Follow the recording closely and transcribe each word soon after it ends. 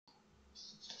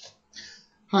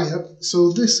Hiya,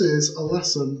 so this is a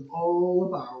lesson all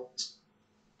about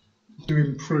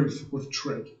doing proof with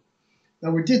trig.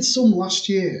 Now we did some last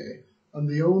year and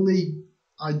the only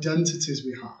identities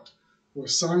we had were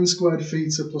sine squared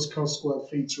theta plus cos squared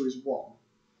theta is 1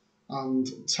 and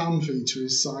tan theta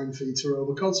is sine theta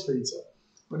over cos theta.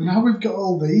 But now we've got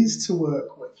all these to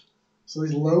work with. So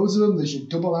there's loads of them, there's your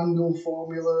double angle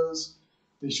formulas,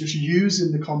 there's just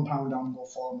using the compound angle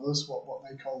formulas, what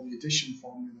they call the addition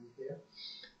formula here.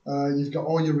 You've got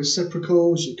all your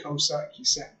reciprocals, your cosec, your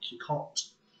sec, your cot.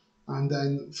 And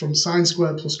then from sine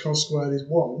squared plus cos squared is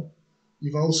 1.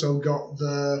 You've also got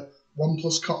the 1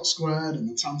 plus cot squared and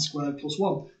the tan squared plus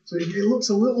 1. So it looks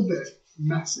a little bit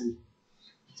messy.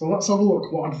 So let's have a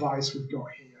look what advice we've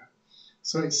got here.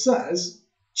 So it says,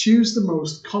 choose the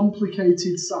most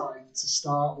complicated sign to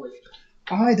start with.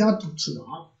 I'd add to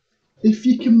that, if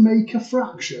you can make a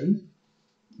fraction,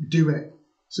 do it.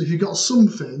 So if you've got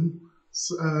something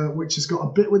which has got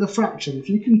a bit with a fraction, if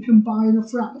you can combine a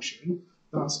fraction,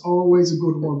 that's always a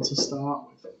good one to start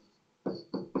with.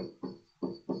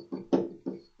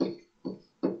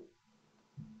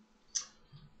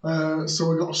 So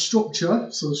we've got a structure.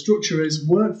 So the structure is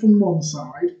work from one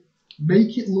side,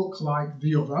 make it look like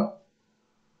the other.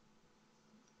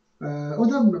 They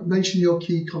haven't mentioned your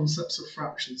key concepts of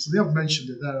fractions. So they have mentioned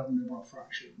it there, haven't they, about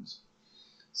fractions.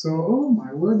 So, oh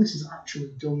my word, this is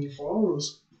actually done for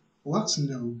us. Well, that's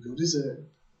no good, is it?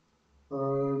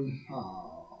 How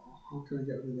can I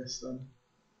get rid of this then?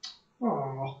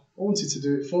 I wanted to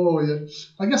do it for you.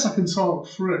 I guess I can talk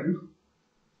through.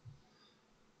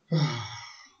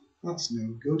 That's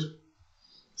no good.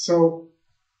 So,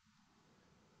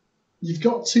 you've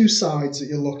got two sides that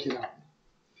you're looking at.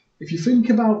 If you think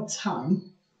about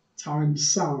tan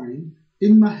times sine,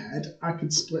 in my head, I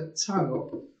could split tan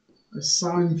up as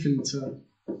sine theta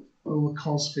over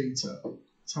cos theta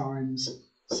times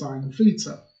sine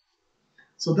theta.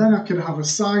 So then I could have a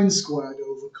sine squared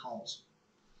over cos.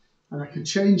 And I could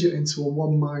change it into a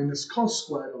 1 minus cos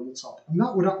squared on the top. And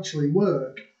that would actually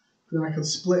work. Then I could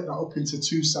split that up into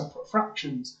two separate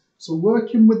fractions. So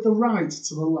working with the right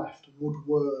to the left would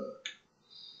work.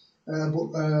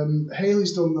 But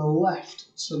Haley's done the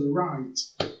left to the right.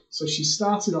 So she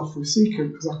started off with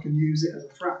secant because I can use it as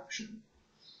a fraction.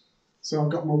 So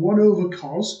I've got my 1 over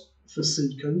cos for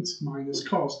secant minus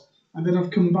cos. And then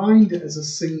I've combined it as a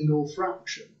single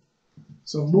fraction.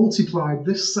 So I've multiplied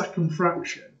this second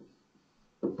fraction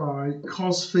by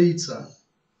cos theta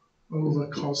over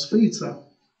cos theta.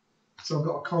 So I've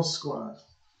got a cos squared.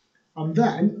 And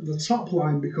then the top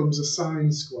line becomes a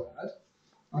sine squared.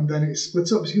 And then it's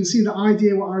split up. So you can see the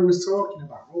idea what I was talking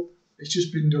about, it's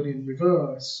just been done in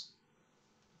reverse.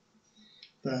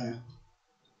 There.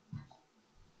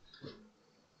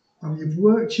 And you've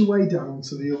worked your way down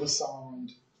to the other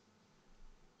side,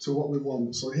 to what we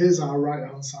want. So here's our right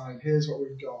hand side, here's what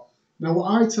we've got. Now what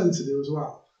I tend to do as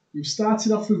well, you've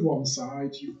started off with one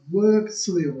side, you've worked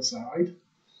to the other side,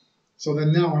 so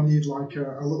then now I need like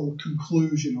a little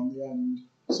conclusion on the end.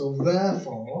 So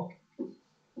therefore,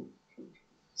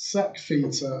 sec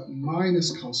theta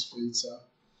minus cos theta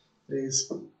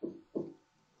is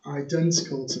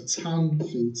identical to tan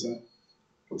theta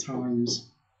times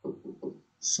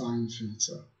sine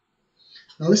theta.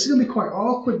 Now this is going to be quite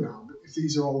awkward now if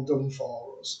these are all done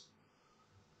for us,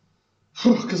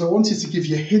 because I wanted to give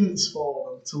you hints for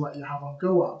them to let you have a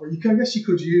go at. But I guess you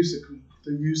could use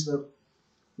the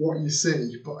what you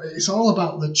see, but it's all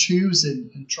about the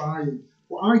choosing and trying.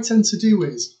 What I tend to do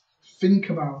is think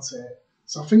about it.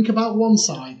 So I think about one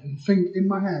side and think in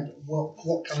my head,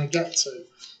 what can I get to?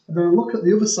 And then I look at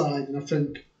the other side and I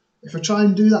think, if I try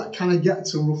and do that, can I get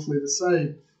to roughly the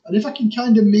same? And if I can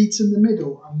kind of meet in the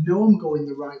middle, I know I'm going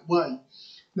the right way.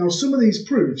 Now, some of these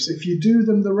proofs, if you do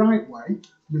them the right way,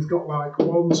 you've got like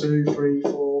 1, 2, 3,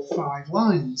 4, 5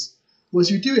 lines.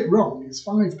 Whereas if you do it wrong, it's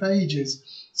 5 pages.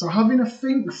 So having a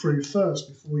think through first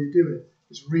before you do it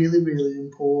is really, really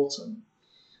important.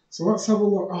 So let's have a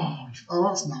look. Oh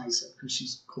that's nicer because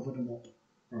she's covered them up.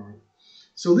 Right.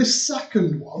 So this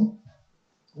second one,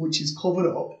 which is covered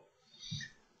up,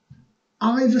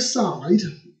 either side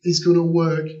is going to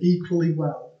work equally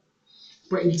well.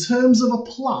 But in terms of a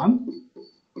plan,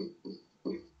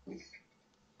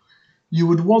 you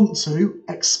would want to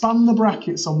expand the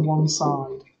brackets on one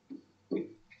side.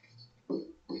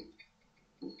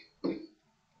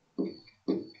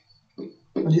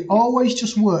 And you always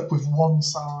just work with one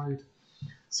side.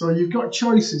 So you've got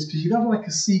choices, because you'd have like a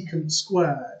secant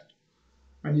squared,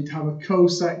 and you'd have a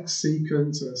cosec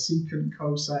secant, a secant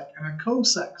cosec, and a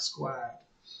cosec squared.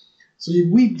 So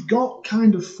we've got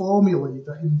kind of formulae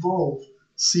that involve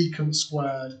secant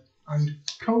squared and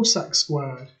cosec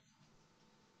squared.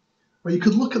 Well, you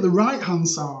could look at the right-hand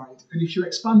side, and if you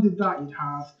expanded that, you'd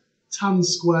have tan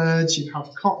squared, you'd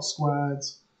have cot squared.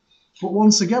 But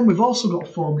once again, we've also got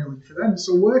a formula for them.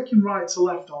 So working right to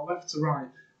left or left to right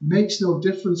makes no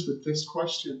difference with this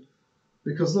question.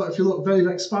 Because look, if you look, they've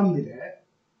expanded it,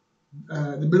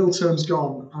 the middle term's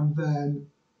gone, and then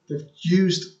they've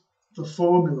used the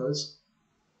formulas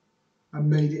and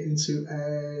made it into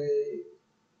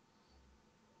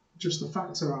just a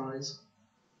factorise.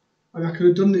 And I could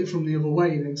have done it from the other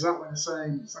way in exactly the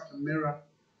same. It's like a mirror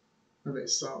of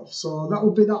itself. So that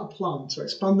would be that plan, to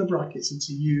expand the brackets and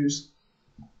to use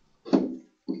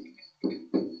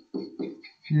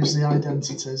the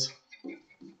identities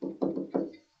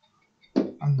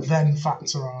and then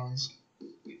factorise.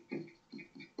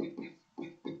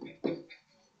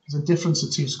 There's a difference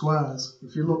of 2 squares.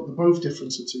 If you look, they're both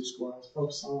difference of 2 squares,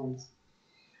 both sides.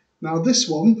 Now this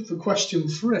one, for question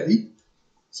 3,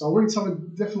 so I'm going to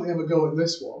definitely have a go at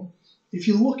this one. If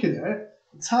you look at it,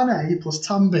 tan A plus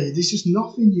tan B, there's just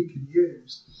nothing you can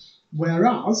use.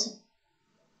 Whereas,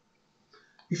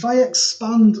 if I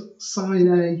expand sine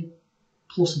A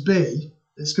plus B,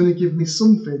 it's going to give me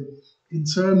something in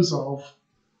terms of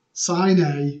sine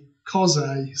A, cos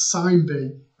A, sine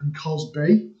B, and cos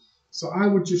B. So I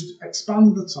would just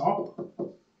expand the top,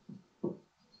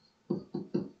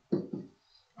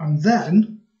 and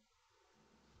then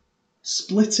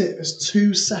split it as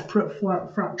 2 separate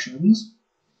fractions.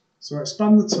 So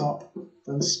expand the top,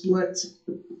 then split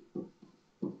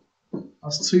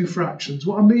as 2 fractions.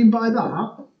 What I mean by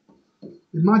that,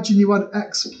 imagine you had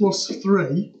x plus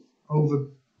 3 over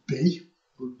b,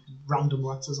 random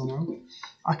letters I know.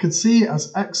 I could see it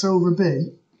as x over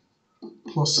b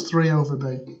plus 3 over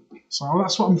b. So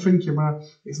that's what I'm thinking,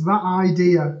 it's that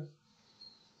idea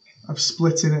of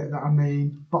splitting it that I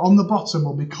mean. But on the bottom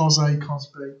will be cos A, cos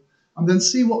B. And then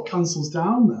see what cancels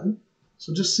down then.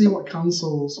 So just see what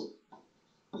cancels.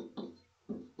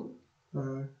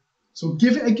 So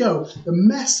give it a go. They're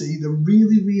messy, they're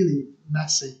really, really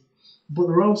messy. But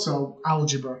they're also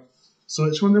algebra. So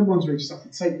it's one of them ones where you just have to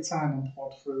take your time and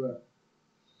plod through it.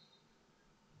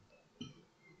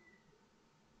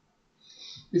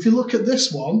 If you look at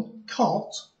this one,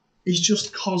 cot is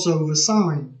just cos over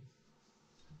sine.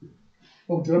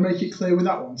 Oh, did I make it clear with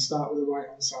that one? Start with the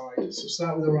right-hand side. So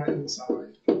start with the right-hand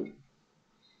side.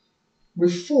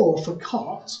 With 4 for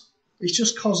cot, it's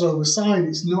just cos over sine.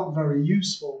 It's not very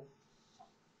useful.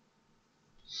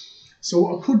 So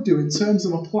what I could do in terms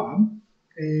of a plan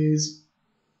is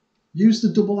use the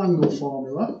double angle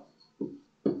formula.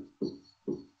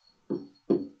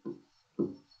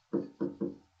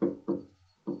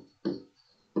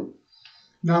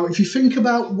 Now, if you think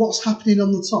about what's happening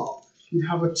on the top, you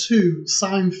have a 2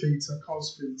 sine theta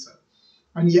cos theta,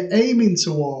 and you're aiming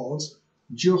towards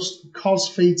just cos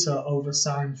theta over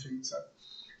sine theta.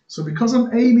 So because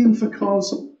I'm aiming for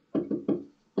cos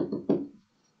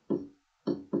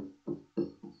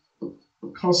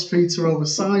theta over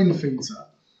sine theta,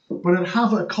 but I'd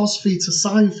have a cos theta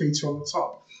sine theta on the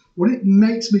top, what it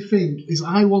makes me think is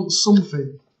I want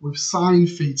something with sine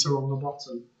theta on the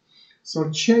bottom. So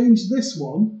change this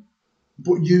one,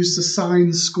 but use the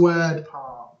sine squared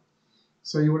part.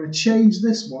 So you want to change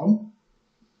this one,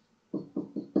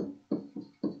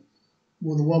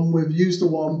 well, the one with, use the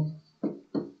one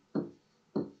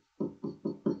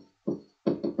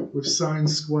with sine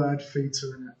squared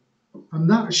theta in it. And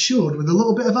that should, with a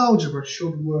little bit of algebra,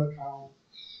 should work out.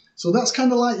 So that's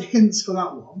kind of like hints for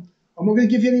that one. I'm not going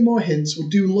to give you any more hints. We'll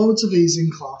do loads of these in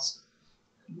class.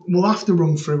 We'll have to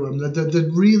run through them. They're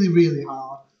really, really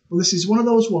hard. But this is one of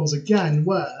those ones, again,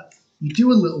 where you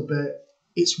do a little bit,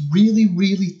 it's really,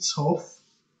 really tough,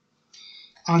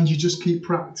 and you just keep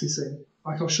practicing.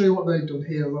 Like, I'll show you what they've done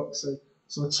here. Look, see.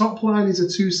 So the top line is a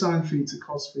 2 sine theta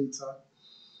cos theta.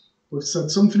 We've said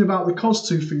something about the cos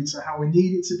 2 theta, how we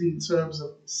need it to be in terms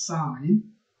of sine.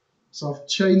 So I've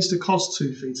changed the cos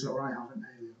 2 theta, or I haven't,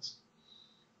 alias.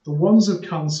 The ones have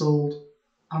cancelled,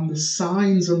 and the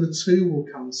sines and the 2 will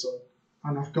cancel,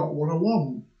 and I've got what I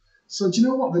want. So do you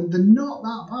know what? They're not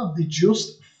that bad. They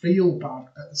just feel bad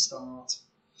at the start.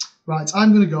 Right,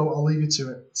 I'm going to go. I'll leave you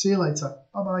to it. See you later.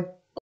 Bye-bye.